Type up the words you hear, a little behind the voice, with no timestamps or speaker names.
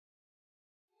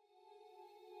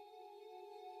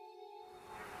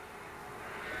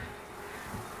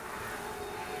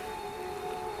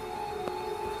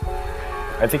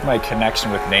I think my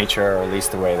connection with nature, or at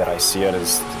least the way that I see it,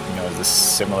 is, this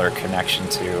similar connection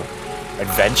to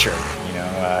adventure.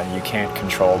 You can't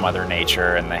control Mother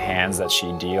Nature, and the hands that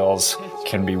she deals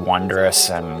can be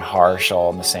wondrous and harsh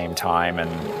all at the same time.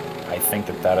 And I think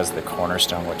that is the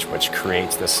cornerstone which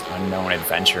creates this unknown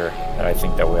adventure that I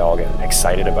think that we all get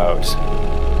excited about.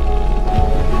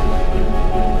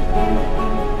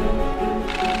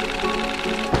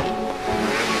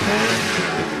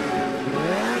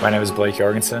 My name is Blake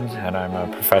Jorgenson, and I'm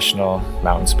a professional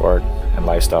mountain sport and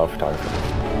lifestyle photographer.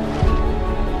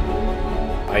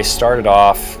 I started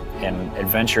off in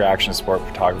adventure action sport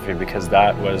photography because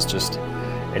that was just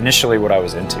initially what I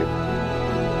was into.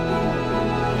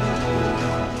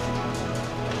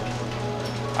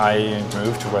 I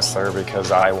moved to Whistler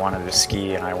because I wanted to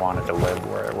ski and I wanted to live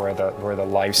where the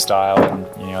lifestyle and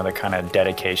the kind of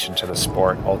dedication to the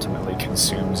sport ultimately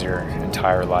consumes your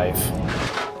entire life.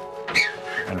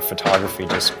 And photography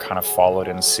just kind of followed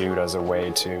in suit as a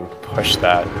way to push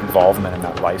that involvement in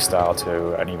that lifestyle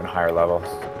to an even higher level.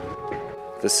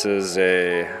 This is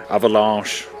a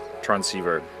avalanche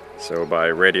transceiver. So by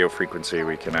radio frequency,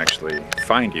 we can actually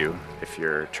find you if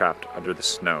you're trapped under the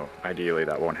snow. Ideally,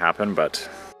 that won't happen, but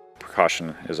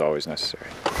precaution is always necessary.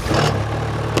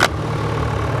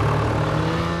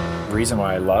 The reason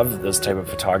why I love this type of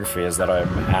photography is that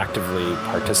I'm actively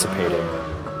participating.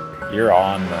 You're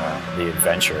on the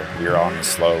adventure, you're on the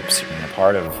slopes, you're a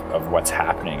part of what's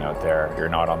happening out there. You're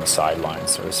not on the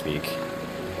sidelines, so to speak.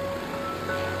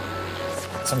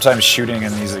 Sometimes shooting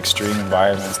in these extreme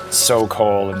environments, so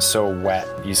cold and so wet,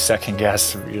 you second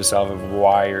guess yourself of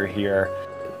why you're here.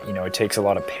 It takes a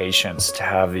lot of patience to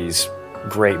have these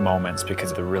great moments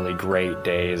because the really great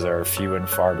days are few and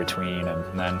far between,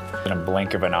 and then in a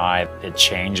blink of an eye, it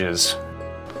changes.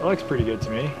 It looks pretty good to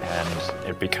me. And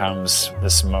it becomes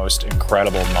this most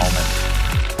incredible moment.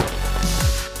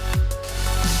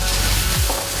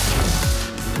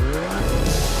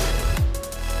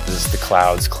 As the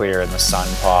clouds clear and the sun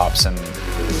pops, and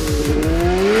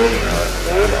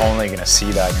you're only going to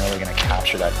see that, you're only going to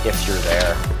capture that if you're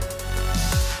there.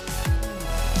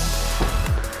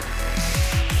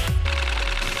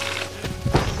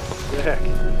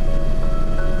 Sick.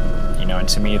 And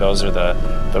to me, those are the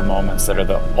moments that are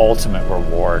the ultimate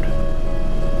reward.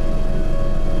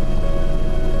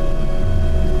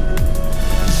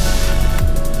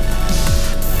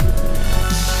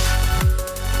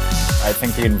 I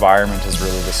think the environment is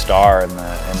really the star, and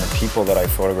the people that I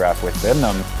photograph within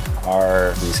them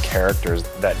are these characters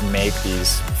that make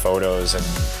these photos and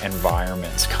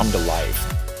environments come to life.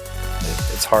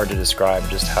 It's hard to describe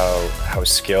just how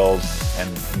skilled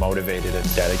and motivated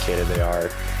and dedicated they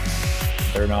are.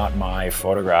 They're not my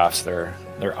photographs, they're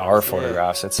our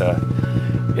photographs. It's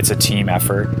a team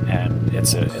effort, and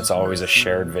it's always a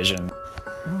shared vision.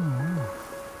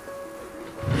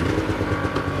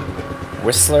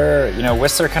 Whistler,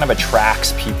 Whistler kind of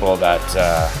attracts people that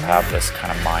have this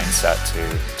kind of mindset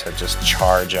to just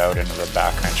charge out into the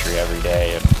backcountry every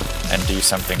day and do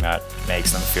something that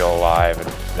makes them feel alive. And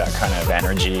that kind of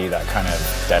energy, that kind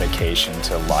of dedication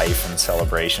to life and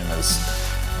celebration is,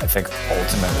 I think,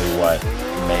 ultimately what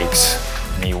makes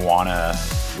me want to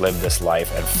live this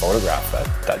life and photograph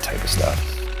that type of stuff.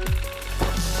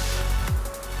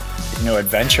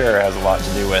 Adventure has a lot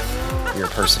to do with your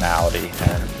personality,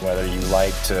 and whether you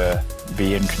like to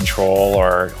be in control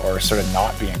or sort of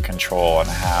not be in control and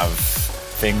have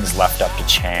things left up to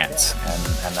chance,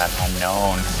 and that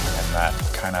unknown and that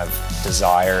kind of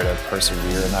desire to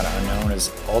persevere in that unknown is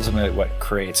ultimately what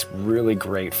creates really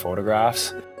great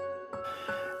photographs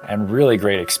and really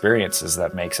great experiences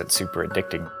that makes it super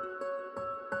addicting.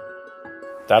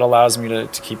 That allows me to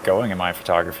keep going in my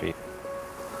photography.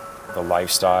 The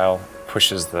lifestyle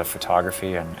pushes the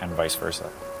photography and vice versa.